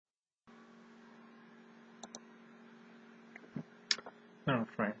Hello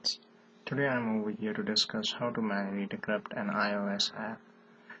friends, today I'm over here to discuss how to manually decrypt an iOS app.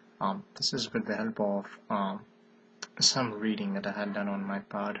 This is with the help of some reading that I had done on my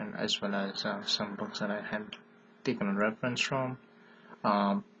part, and as well as some books that I had taken a reference from,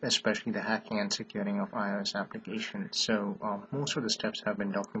 especially the hacking and securing of iOS applications. So most of the steps have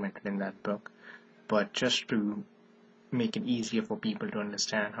been documented in that book, but just to make it easier for people to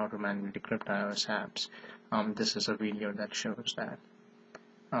understand how to manually decrypt iOS apps, this is a video that shows that.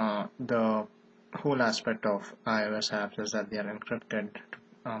 The whole aspect of iOS apps is that they are encrypted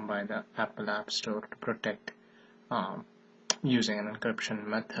by the Apple App Store to protect um, using an encryption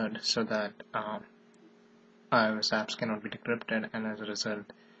method so that iOS apps cannot be decrypted, and as a result,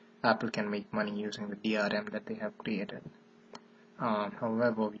 Apple can make money using the DRM that they have created.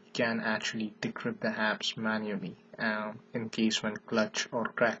 However, we can actually decrypt the apps manually in case when Clutch or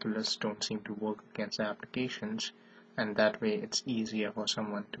Crackless don't seem to work against the applications, and that way it's easier for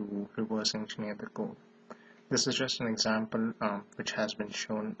someone to reverse engineer the code. This is just an example which has been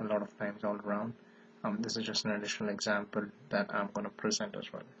shown a lot of times all around. This is just an additional example that I'm going to present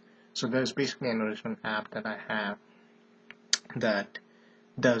as well. So there's basically an original app that I have that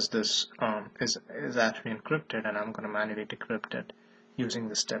does this, is actually encrypted, and I'm going to manually decrypt it using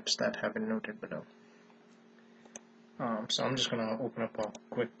the steps that have been noted below. So I'm just going to open up a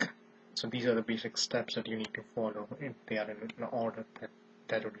quick. So these are the basic steps that you need to follow if they are in order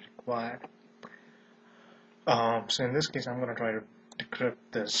that would be required. So in this case, I'm going to try to decrypt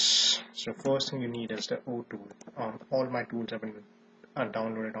this. So first thing you need is the otool. All my tools have been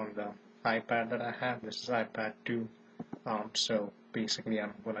downloaded on the iPad that I have. This is iPad 2. So basically,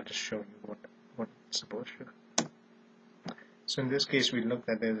 I'm going to just show you what it's supposed to do. So in this case, we look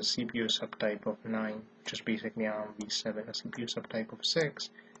that there's a CPU subtype of 9, which is basically ARM v7. A CPU subtype of 6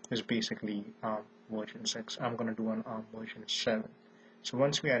 is basically version 6. I'm going to do an ARM version 7. So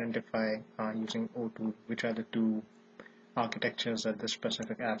once we identify using otool which are the two architectures that this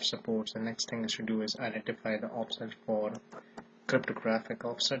specific app supports, the next thing is to do is identify the offset for cryptographic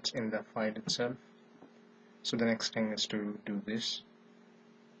offsets in the file itself. So the next thing is to do this,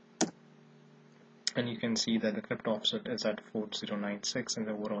 and you can see that the crypt offset is at 4096 and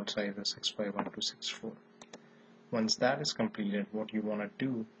the overall size is 651264. Once that is completed, what you want to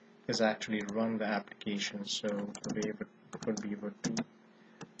do is actually run the application. So the way it would be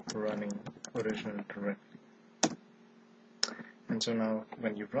running original directly. And so now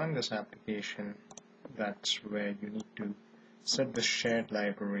when you run this application, that's where you need to set the shared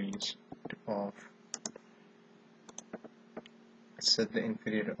libraries to off, set the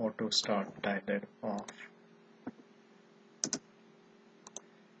inferior auto start dialed off,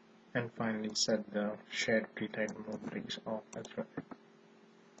 and finally set the shared pretyped memories off as well.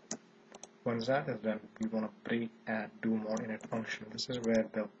 Once that is done, we want to break add do more init function. This is where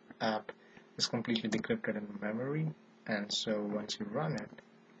the app is completely decrypted in memory, and so once you run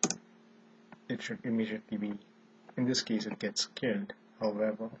it, it should immediately be, in this case it gets killed.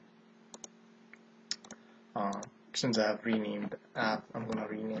 However, since I have renamed the app, I'm going to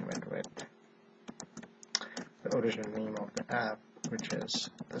rename it with the original name of the app, which is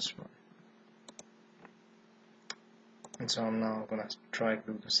this one. And so I'm now going to try to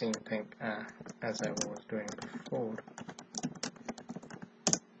do the same thing as I was doing before,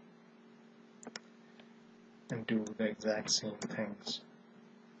 and do the exact same things.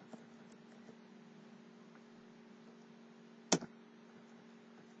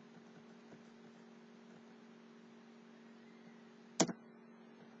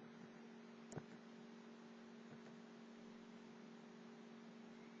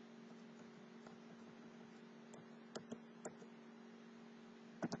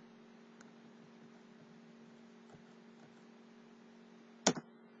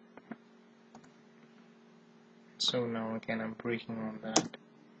 So now again I'm breaking on that.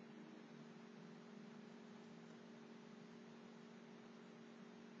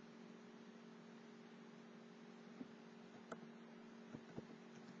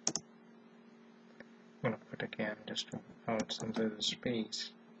 I'm going to put again just to out, since there's a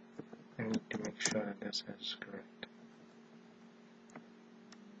space, I need to make sure that this is correct.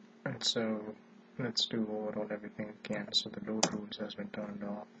 And so let's do overall everything again. So the load rules has been turned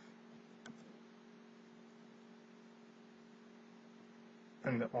off,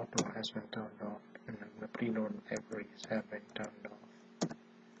 and the auto has been turned off, and then the preload libraries have been turned off,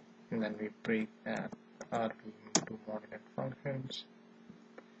 and then we break at RB into modinate functions,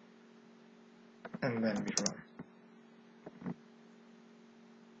 and then we run.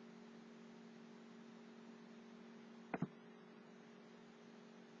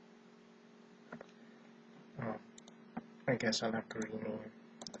 I guess I'll have to rename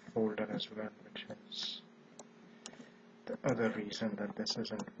the folder as well, which is the other reason that this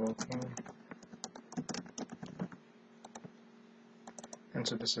isn't working. And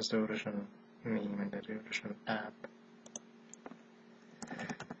so this is the original name and the original app.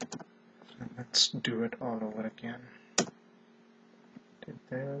 So let's do it all over again. Did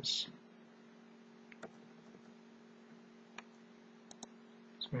this.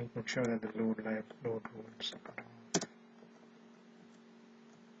 So making sure that the load rules are off.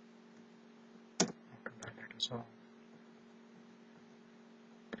 Autopilot is off.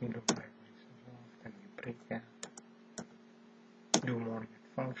 Preload libraries is off. Then we break that. Do modulate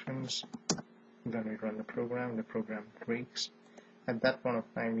functions. Then we run the program breaks. At that point of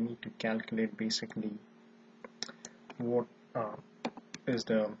time we need to calculate basically what is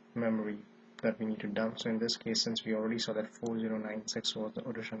the memory that we need to dump. So in this case, since we already saw that 4096 was the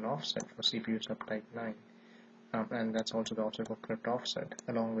original offset for CPU subtype 9, and that's also the offset for crypt offset,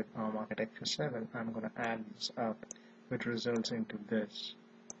 along with ARM architecture 7, I'm going to add this up, which results into this,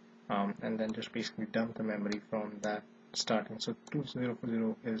 and then just basically dump the memory from that starting. So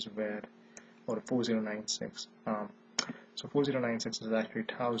 2040 is where, or 4096. So 4096 is actually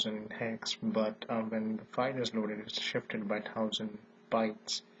 1000 hex, but when the file is loaded, it's shifted by 1000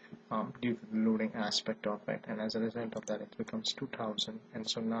 bytes due to the loading aspect of it, and as a result of that, it becomes 2000. And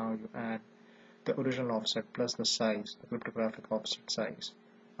so now you add the original offset plus the size, the cryptographic offset size,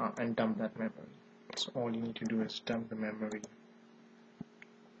 and dump that memory. So all you need to do is dump the memory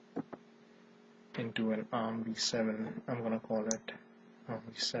into an ARM v7. I'm going to call it ARM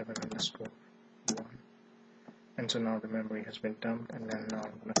v7 underscore 1. And so now the memory has been dumped, and then now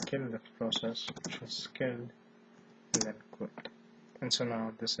I'm going to kill this process, which is killed, and then quit. And so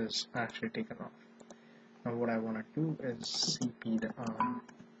now this is actually taken off. Now what I want to do is cp the ARM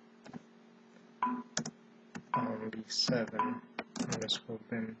v7 underscore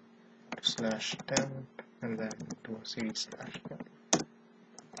bin /temp, and then do a cd /temp.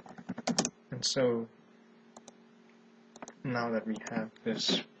 And so now that we have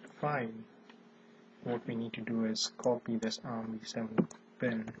this file, what we need to do is copy this ARM v7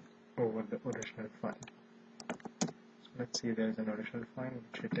 bin over the original file. So let's see, there's an original file,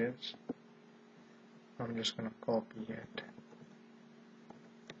 which it is. I'm just going to copy it.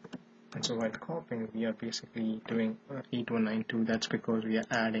 And so while copying, we are basically doing 8192. That's because we are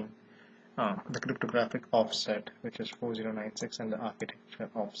adding the cryptographic offset, which is 4096, and the architecture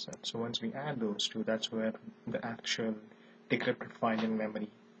offset. So once we add those two, that's where the actual decrypted file in memory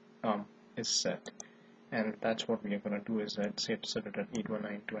is set. And that's what we are going to do, is that set it at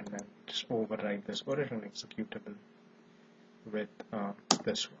 8192, and then just override this original executable with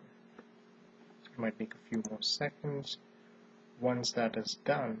this one. So it might take a few more seconds. Once that is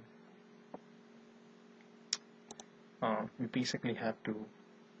done, we basically have to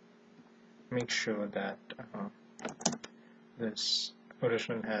make sure that this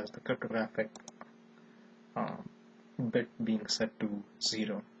original has the cryptographic bit being set to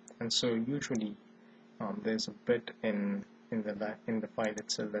 0. And so usually there's a bit in the file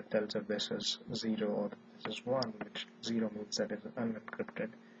itself that tells if this is 0 or this is 1, which 0 means that it is unencrypted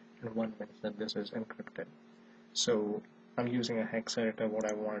and 1 means that this is encrypted. So I'm using a hex editor. What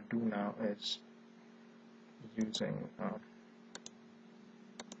I want to do now is using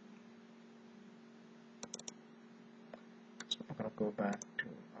so I'm going to go back to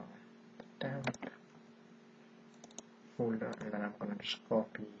the temp folder, and then I'm going to just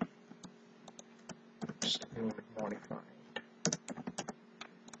copy, just name it modified,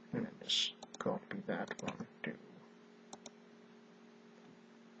 and then just copy that one to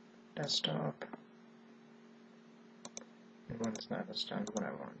desktop. And once that is done, what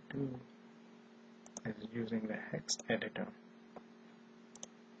I want to do is, using the hex editor,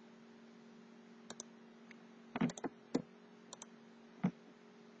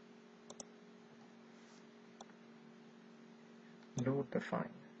 load the file.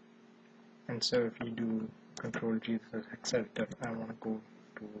 And so if you do Control G, this is hex editor, I want to go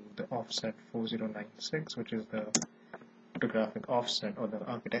to the offset 4096, which is the cryptographic offset, or the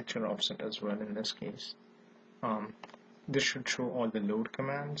architecture offset as well in this case. This should show all the load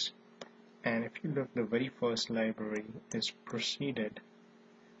commands, and if you look, the very first library is preceded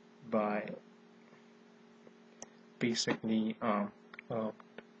by basically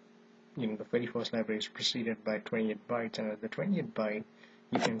the very first library is preceded by 28 bytes, and at the 28 byte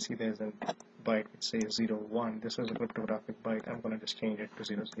you can see there's a byte which says 01. This is a cryptographic byte. I'm going to just change it to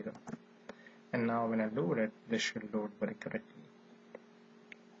 00. And now when I load it, this should load very correctly.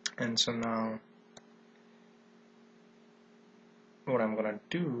 And so now what I'm going to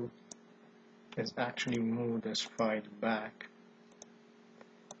do is actually move this file back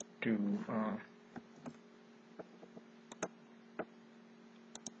to uh,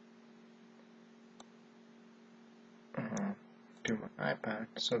 to my iPad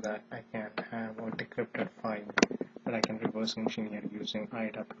so that I can have a decrypted file that I can reverse engineer using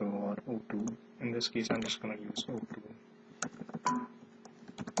iWro or otool. In this case, I'm just going to use otool.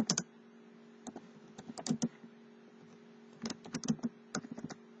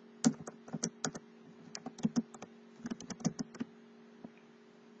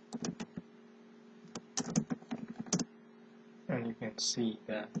 And you can see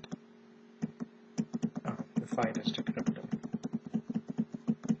that the file is decrypted.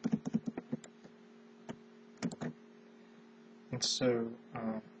 And so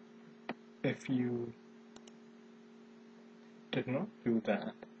if you did not do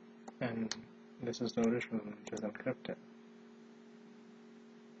that, and this is the original which is encrypted,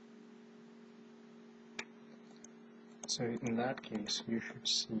 so in that case you should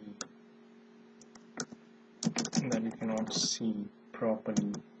see that you cannot see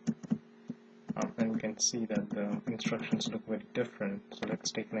properly, and you can see that the instructions look very different. So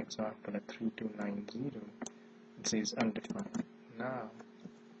let's take an example at 3290. It says undefined. Now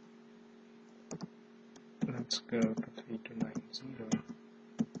let's go to 3290.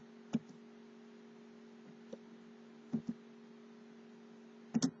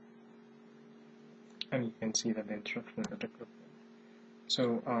 And you can see that the instructions are decrypted.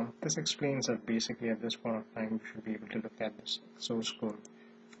 So this explains that basically at this point of time you should be able to look at this source code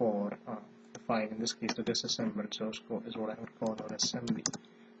for the file. In this case, the disassembled source code is what I would call an assembly,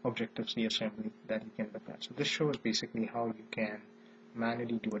 Objective-C assembly that you can look at. So this shows basically how you can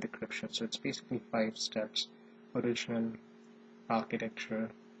manually do a decryption. So it's basically 5 steps: original, architecture,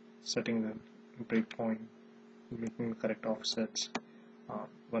 setting the breakpoint, making the correct offsets.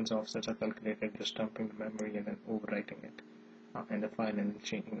 Once offsets are calculated, just dumping the memory and then overwriting it in the file and then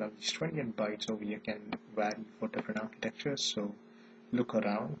changing. Now these 28 bytes over here can vary for different architectures, so look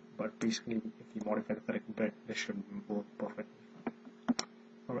around, but basically if you modify the correct bit, this should work perfectly fine.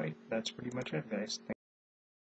 Alright, that's pretty much it, guys.